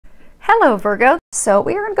Hello Virgo. So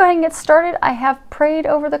we are going to go ahead and get started. I have prayed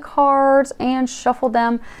over the cards and shuffled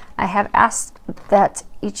them. I have asked that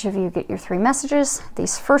each of you get your 3 messages.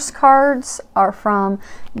 These first cards are from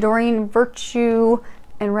Doreen Virtue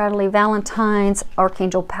and Radley Valentine's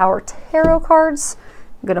Archangel Power Tarot cards.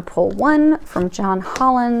 I'm going to pull one from John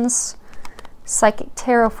Holland's Psychic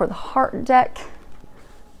Tarot for the Heart deck.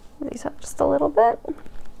 Move these up just a little bit.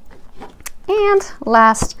 And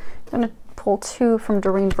last, I'm going to pull 2 from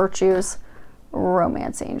Doreen Virtue's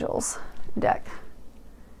Romance Angels deck.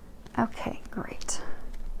 Okay, great.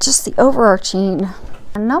 Just the overarching,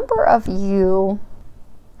 a number of you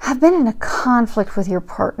have been in a conflict with your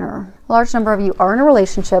partner. A large number of you are in a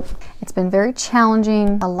relationship. It's been very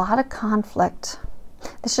challenging, a lot of conflict.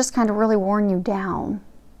 This just kind of really worn you down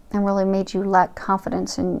and really made you lack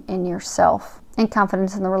confidence in yourself and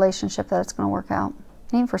confidence in the relationship that it's going to work out.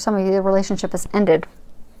 And even for some of you, the relationship has ended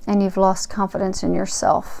and you've lost confidence in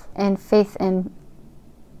yourself and faith in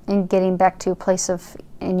getting back to a place of,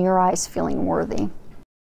 in your eyes, feeling worthy.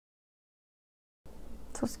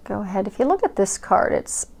 So let's go ahead. If you look at this card,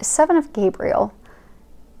 it's 7 of Gabriel.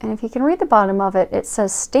 And if you can read the bottom of it, it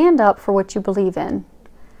says, stand up for what you believe in.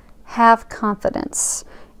 Have confidence.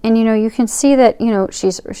 And you know, you can see that, you know,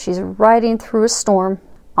 she's riding through a storm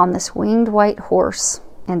on this winged white horse.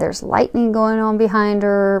 And there's lightning going on behind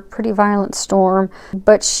her, pretty violent storm,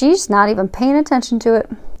 but she's not even paying attention to it.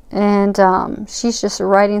 And she's just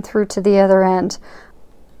riding through to the other end.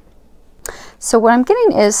 So what I'm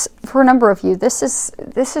getting is, for a number of you, this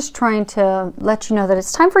is trying to let you know that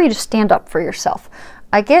it's time for you to stand up for yourself.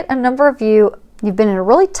 I get a number of you, you've been in a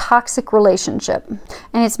really toxic relationship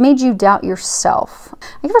and it's made you doubt yourself.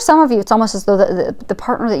 I think for some of you, it's almost as though the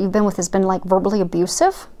partner that you've been with has been like verbally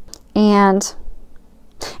abusive. And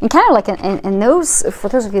kind of like in those, for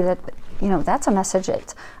those of you that, you know, that's a message. I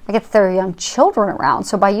get that there are young children around.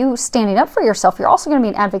 So by you standing up for yourself, you're also going to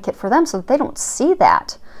be an advocate for them so that they don't see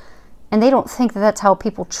that. And they don't think that that's how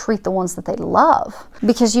people treat the ones that they love.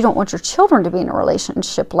 Because you don't want your children to be in a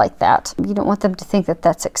relationship like that. You don't want them to think that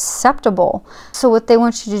that's acceptable. So what they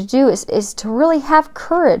want you to do is to really have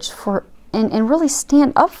courage and really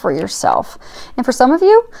stand up for yourself. And for some of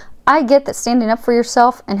you, I get that standing up for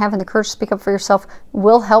yourself and having the courage to speak up for yourself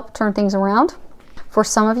will help turn things around. For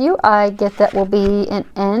some of you, I get that will be an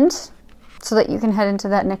end so that you can head into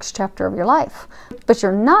that next chapter of your life. But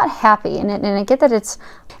you're not happy, and I get that it's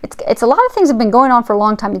a lot of things have been going on for a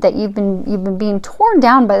long time, that you've been being torn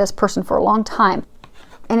down by this person for a long time.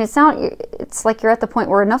 And it's like you're at the point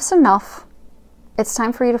where enough's enough. It's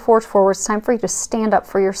time for you to forge forward. It's time for you to stand up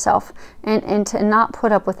for yourself and to not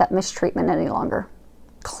put up with that mistreatment any longer.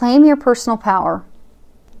 Claim your personal power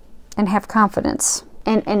and have confidence.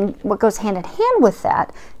 And what goes hand in hand with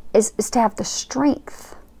that is to have the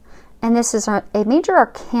strength. And this is a major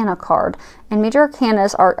arcana card. And major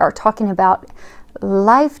arcanas are talking about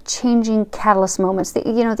life-changing catalyst moments.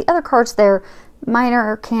 The other cards there,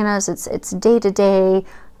 minor arcanas, it's day-to-day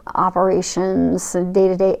operations,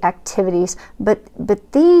 day-to-day activities. But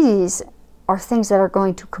these are things that are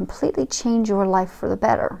going to completely change your life for the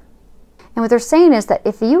better. And what they're saying is that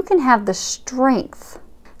if you can have the strength,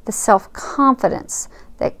 the self-confidence,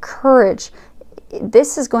 that courage,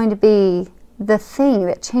 this is going to be the thing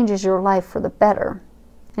that changes your life for the better.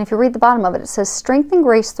 And if you read the bottom of it, it says, strength and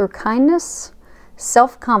grace through kindness,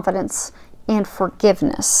 self-confidence, and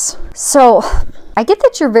forgiveness. So I get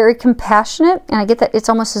that you're very compassionate, and I get that it's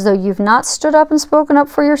almost as though you've not stood up and spoken up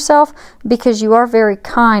for yourself, because you are very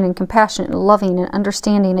kind and compassionate and loving and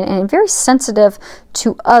understanding and very sensitive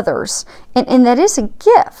to others. And that is a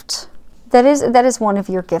gift. That is one of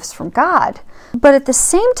your gifts from God. But at the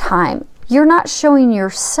same time, you're not showing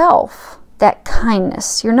yourself that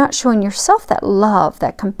kindness. You're not showing yourself that love,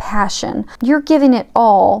 that compassion. You're giving it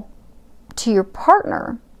all to your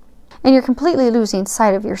partner. And you're completely losing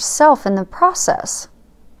sight of yourself in the process.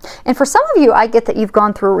 And for some of you, I get that you've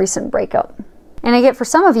gone through a recent breakup. And I get for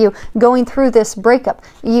some of you, going through this breakup,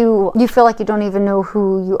 you feel like you don't even know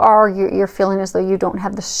who you are. You're feeling as though you don't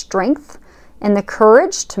have the strength and the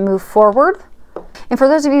courage to move forward. And for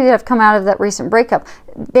those of you that have come out of that recent breakup,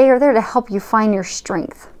 they are there to help you find your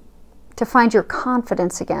strength, to find your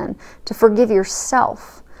confidence again, to forgive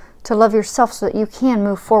yourself, to love yourself so that you can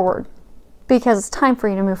move forward. Because it's time for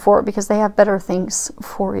you to move forward, because they have better things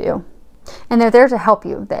for you. And they're there to help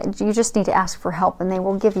you. You just need to ask for help, and they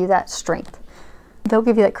will give you that strength. They'll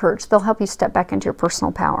give you that courage. They'll help you step back into your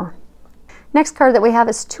personal power. Next card that we have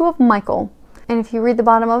is 2 of Michael. And if you read the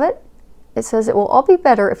bottom of it, it says, it will all be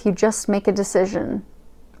better if you just make a decision.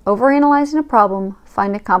 Overanalyzing a problem,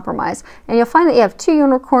 find a compromise. And you'll find that you have 2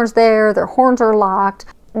 unicorns there. Their horns are locked.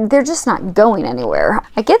 they're just not going anywhere.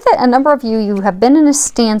 I get that a number of you have been in a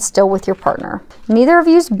standstill with your partner. Neither of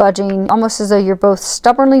you is budging, almost as though you're both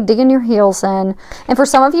stubbornly digging your heels in. And for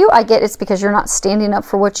some of you, I get it's because you're not standing up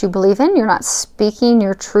for what you believe in. You're not speaking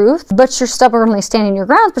your truth, but you're stubbornly standing your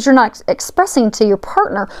grounds, but you're not expressing to your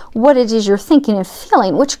partner what it is you're thinking and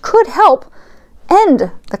feeling, which could help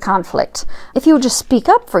end the conflict if you would just speak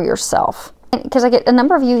up for yourself. Because I get a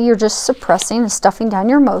number of you, you're just suppressing and stuffing down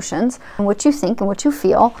your emotions and what you think and what you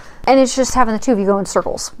feel. And it's just having the two of you go in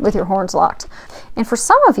circles with your horns locked. And for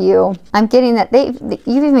some of you, I'm getting that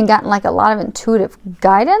you've even gotten like a lot of intuitive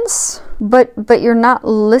guidance, but you're not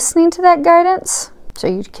listening to that guidance. So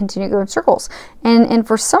you continue to go in circles. And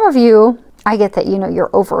for some of you, I get that, you're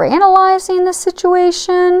overanalyzing the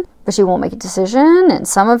situation, but you won't make a decision. And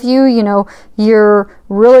some of you, you're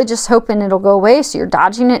really just hoping it'll go away, so you're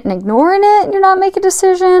dodging it and ignoring it, and you're not making a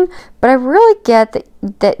decision. But I really get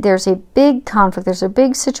that there's a big conflict, there's a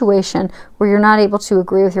big situation where you're not able to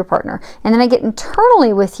agree with your partner. And then I get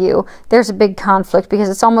internally with you, there's a big conflict, because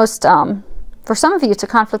it's almost, for some of you, it's a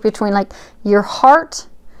conflict between like your heart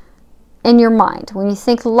in your mind. When you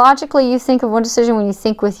think logically, you think of one decision. When you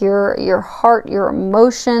think with your heart, your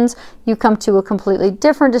emotions, you come to a completely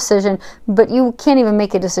different decision, but you can't even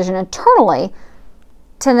make a decision internally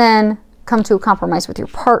to then come to a compromise with your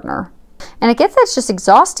partner. And I get that's just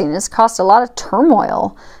exhausting. It's caused a lot of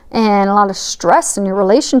turmoil and a lot of stress in your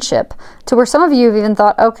relationship, to where some of you have even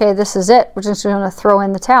thought, okay, this is it, we're just going to throw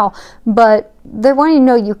in the towel. But they're wanting to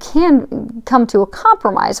know you can come to a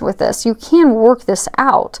compromise with this. You can work this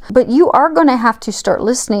out. But you are going to have to start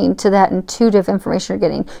listening to that intuitive information you're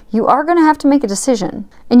getting. You are going to have to make a decision.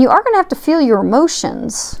 And you are going to have to feel your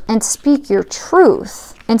emotions and speak your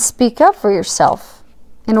truth and speak up for yourself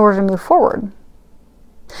in order to move forward.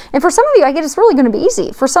 And for some of you, I get it's really going to be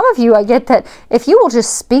easy. For some of you, I get that if you will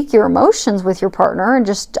just speak your emotions with your partner and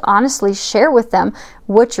just honestly share with them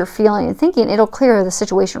what you're feeling and thinking, it'll clear the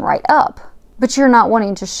situation right up. But you're not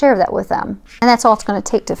wanting to share that with them. And that's all it's going to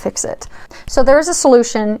take to fix it. So there is a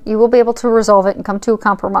solution. You will be able to resolve it and come to a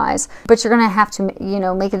compromise. But you're going to have to,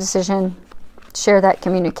 make a decision, share that,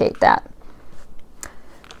 communicate that.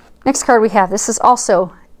 Next card we have, this is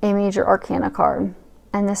also a major arcana card.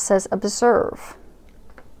 And this says observe.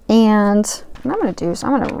 And what I'm going to do is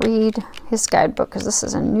I'm going to read his guidebook, because this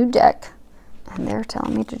is a new deck and they're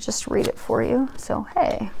telling me to just read it for you. So,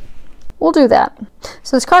 hey, we'll do that.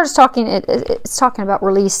 So this card is talking, it's talking about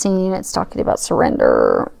releasing, it's talking about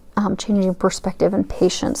surrender, changing perspective and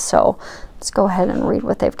patience. So let's go ahead and read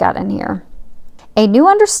what they've got in here. A new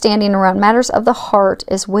understanding around matters of the heart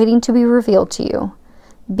is waiting to be revealed to you.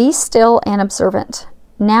 Be still and observant.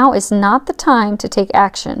 Now is not the time to take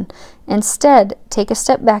action. Instead, take a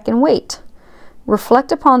step back and wait.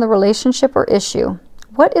 Reflect upon the relationship or issue.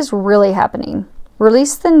 What is really happening?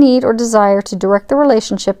 Release the need or desire to direct the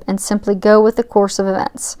relationship and simply go with the course of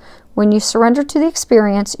events. When you surrender to the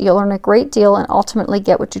experience, you'll learn a great deal and ultimately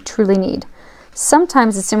get what you truly need.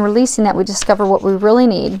 Sometimes it's in releasing that we discover what we really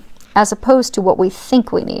need, as opposed to what we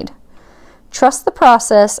think we need. Trust the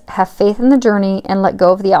process, have faith in the journey, and let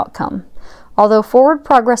go of the outcome. Although forward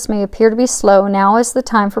progress may appear to be slow, now is the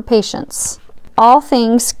time for patience. All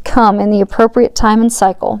things come in the appropriate time and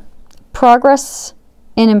cycle. Progress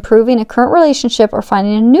in improving a current relationship or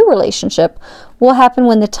finding a new relationship will happen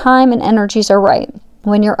when the time and energies are right.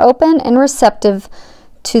 When you're open and receptive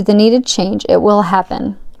to the needed change, it will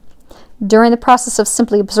happen. During the process of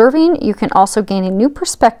simply observing, you can also gain a new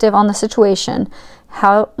perspective on the situation.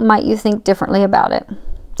 How might you think differently about it?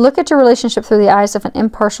 Look at your relationship through the eyes of an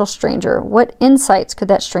impartial stranger. What insights could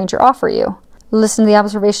that stranger offer you? Listen to the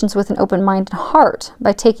observations with an open mind and heart.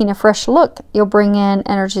 By taking a fresh look, you'll bring in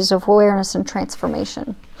energies of awareness and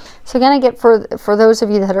transformation. So again, I get for those of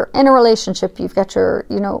you that are in a relationship, you've got your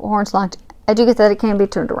horns locked. I do get that it can be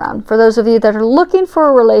turned around. For those of you that are looking for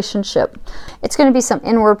a relationship, it's going to be some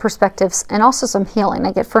inward perspectives and also some healing.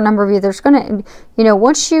 I get for a number of you, there's going to,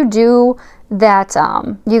 once you do that,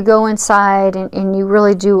 you go inside and you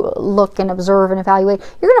really do look and observe and evaluate,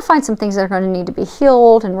 you're going to find some things that are going to need to be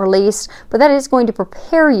healed and released, but that is going to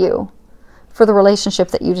prepare you for the relationship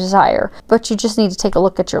that you desire. But you just need to take a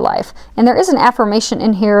look at your life. And there is an affirmation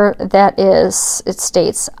in here that it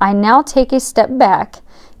states, I now take a step back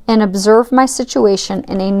and observe my situation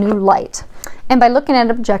in a new light. And by looking at it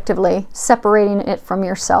objectively, separating it from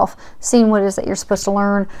yourself, seeing what it is that you're supposed to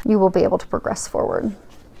learn, you will be able to progress forward.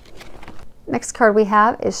 Next card we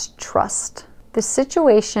have is trust. The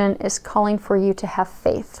situation is calling for you to have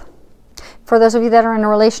faith. For those of you that are in a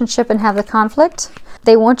relationship and have the conflict,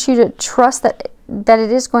 they want you to trust that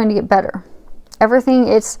it is going to get better. Everything,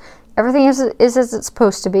 it's Everything is as it's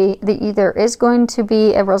supposed to be. There is going to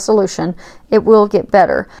be a resolution. It will get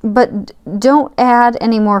better. But don't add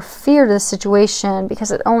any more fear to the situation,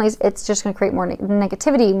 because it's just going to create more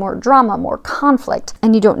negativity, more drama, more conflict.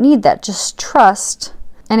 And you don't need that. Just trust,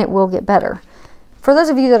 and it will get better. For those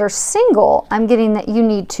of you that are single, I'm getting that you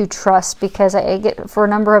need to trust, because I get, for a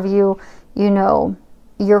number of you, you know,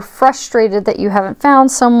 you're frustrated that you haven't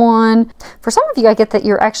found someone. For some of you, I get that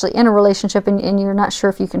you're actually in a relationship and you're not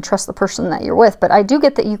sure if you can trust the person that you're with, but I do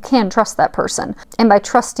get that you can trust that person. And by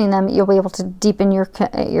trusting them, you'll be able to deepen your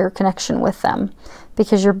connection with them,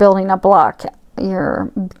 because you're building a block.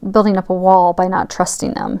 You're building up a wall by not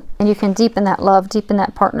trusting them. And you can deepen that love, deepen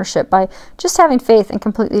that partnership by just having faith and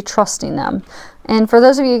completely trusting them. And for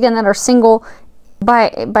those of you, again, that are single,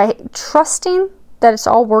 by trusting that it's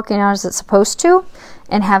all working out as it's supposed to,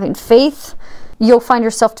 and having faith, you'll find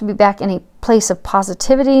yourself to be back in a place of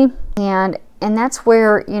positivity, and that's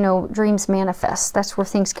where, you know, dreams manifest. That's where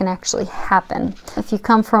things can actually happen. If you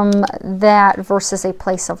come from that versus a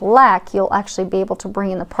place of lack, you'll actually be able to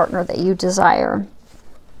bring in the partner that you desire.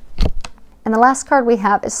 And the last card we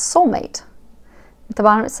have is soulmate. At the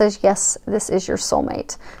bottom it says, yes, this is your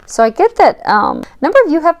soulmate. So I get that a number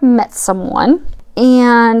of you have met someone,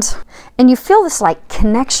 and you feel this like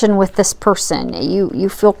connection with this person. You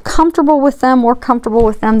feel comfortable with them, more comfortable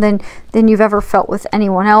with them than you've ever felt with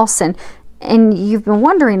anyone else, and you've been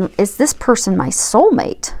wondering, is this person my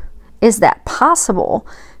soulmate? Is that possible?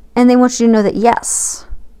 And they want you to know that yes,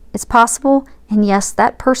 it's possible, and yes,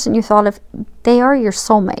 that person you thought of, they are your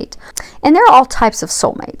soulmate. And there are all types of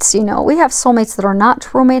soulmates. You know, we have soulmates that are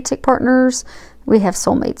not romantic partners. We have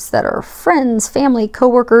soulmates that are friends, family,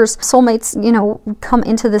 co-workers. Soulmates, you know, come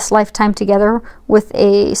into this lifetime together with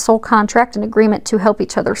a soul contract, an agreement to help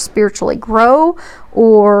each other spiritually grow,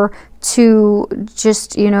 or to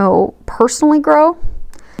just, you know, personally grow.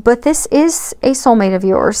 But this is a soulmate of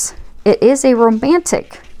yours. It is a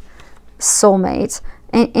romantic soulmate,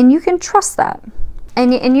 and you can trust that.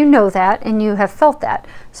 And you know that, and you have felt that.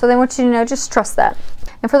 So they want you to know, just trust that.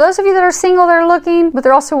 And for those of you that are single, they're looking, but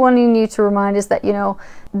they're also wanting you to remind is that, you know,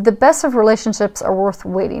 the best of relationships are worth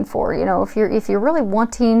waiting for. You know, if you're really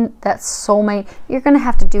wanting that soulmate, you're going to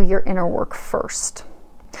have to do your inner work first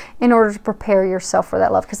in order to prepare yourself for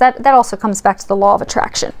that love. Because that also comes back to the law of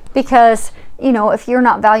attraction. Because, you know, if you're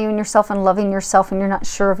not valuing yourself and loving yourself, and you're not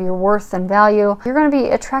sure of your worth and value, you're going to be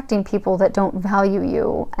attracting people that don't value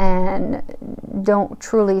you and don't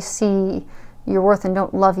truly see your worth and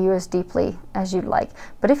don't love you as deeply as you'd like.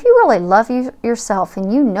 But if you really love yourself,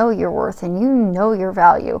 and you know your worth, and you know your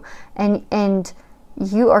value, and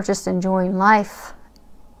you are just enjoying life,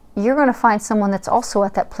 you're going to find someone that's also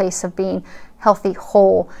at that place of being healthy,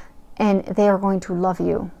 whole, and they are going to love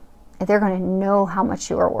you. They're going to know how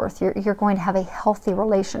much you are worth. You're going to have a healthy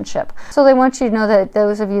relationship. So they want you to know that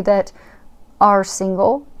those of you that are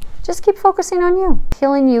single, just keep focusing on you,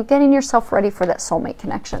 healing you, getting yourself ready for that soulmate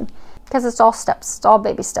connection. Because it's all steps, it's all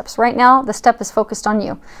baby steps. Right now, the step is focused on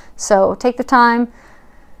you. So take the time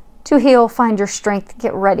to heal, find your strength,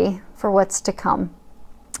 get ready for what's to come.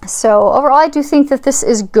 So overall, I do think that this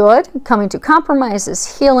is good. Coming to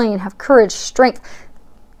compromises, healing, and have courage, strength.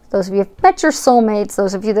 Those of you who have met your soulmates,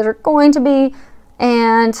 those of you that are going to be,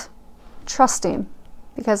 and trusting,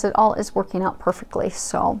 because it all is working out perfectly.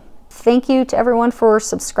 So thank you to everyone for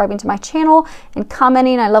subscribing to my channel and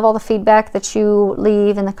commenting. I love all the feedback that you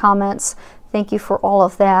leave in the comments. Thank you for all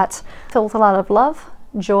of that. Filled with a lot of love,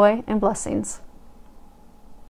 joy, and blessings.